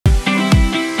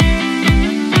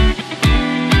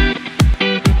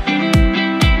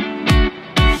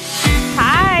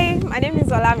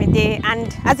Olamide,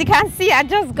 and as you can see, I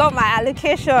just got my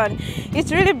allocation.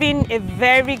 It's really been a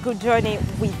very good journey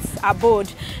with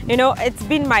Abode. You know, it's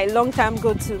been my long-term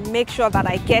goal to make sure that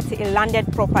I get a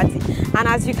landed property, and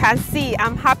as you can see,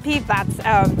 I'm happy that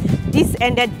this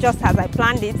ended just as I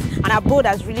planned it, and Abode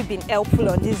has really been helpful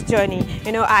on this journey.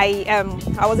 You know, I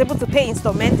was able to pay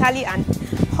instrumentally, and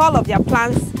all of their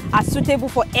plans are suitable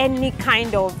for any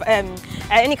kind of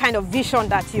vision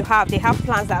that you have. They have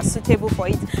plans that are suitable for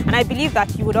it, and I believe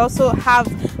that you would also have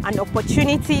an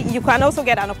opportunity. You can also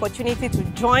get an opportunity to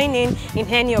join in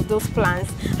any of those plans.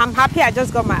 I'm happy I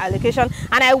just got my allocation,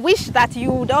 and I wish that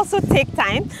you would also take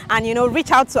time and, you know,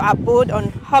 reach out to Abode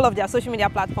on all of their social media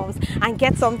platforms and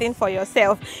get something for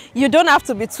yourself. You don't have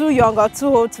to be too young or too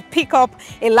old to pick up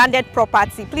a landed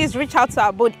property. Please reach out to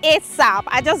Abode ASAP.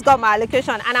 I just got my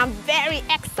allocation and I'm very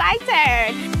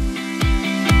excited.